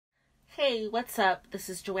Hey, what's up? This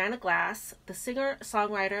is Joanna Glass, the singer,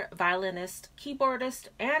 songwriter, violinist, keyboardist,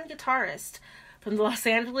 and guitarist from the Los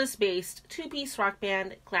Angeles-based two-piece rock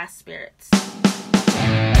band Glasspirits.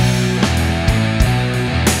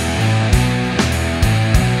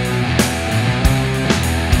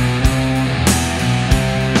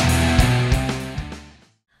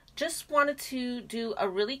 Just wanted to do a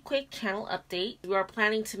really quick channel update. We are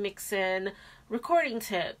planning to mix in recording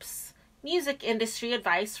tips, music industry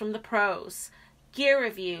advice from the pros, gear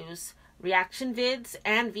reviews, reaction vids,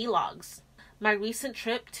 and vlogs. My recent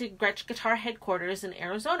trip to Gretsch Guitar headquarters in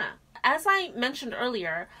Arizona. As I mentioned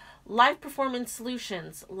earlier, live performance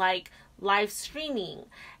solutions like live streaming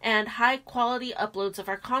and high quality uploads of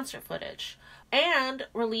our concert footage, and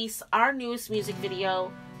release our newest music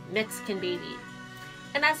video, Mexican Baby.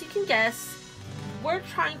 And as you can guess, we're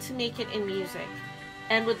trying to make it in music.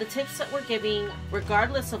 And with the tips that we're giving,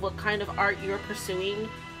 regardless of what kind of art you're pursuing,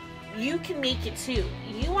 you can make it too.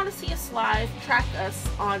 You want to see us live, track us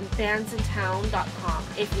on bandsintown.com.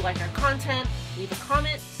 If you like our content, leave a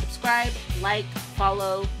comment, subscribe, like,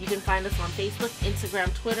 follow. You can find us on Facebook,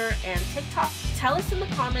 Instagram, Twitter, and TikTok. Tell us in the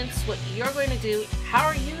comments what you're going to do. How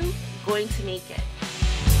are you going to make it?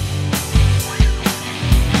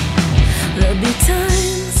 There'll be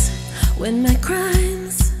times when my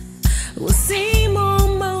crimes will seem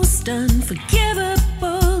almost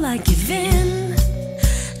unforgivable. I give in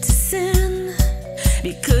to sin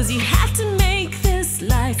because you have to make this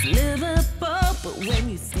life livable. But when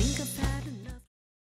you think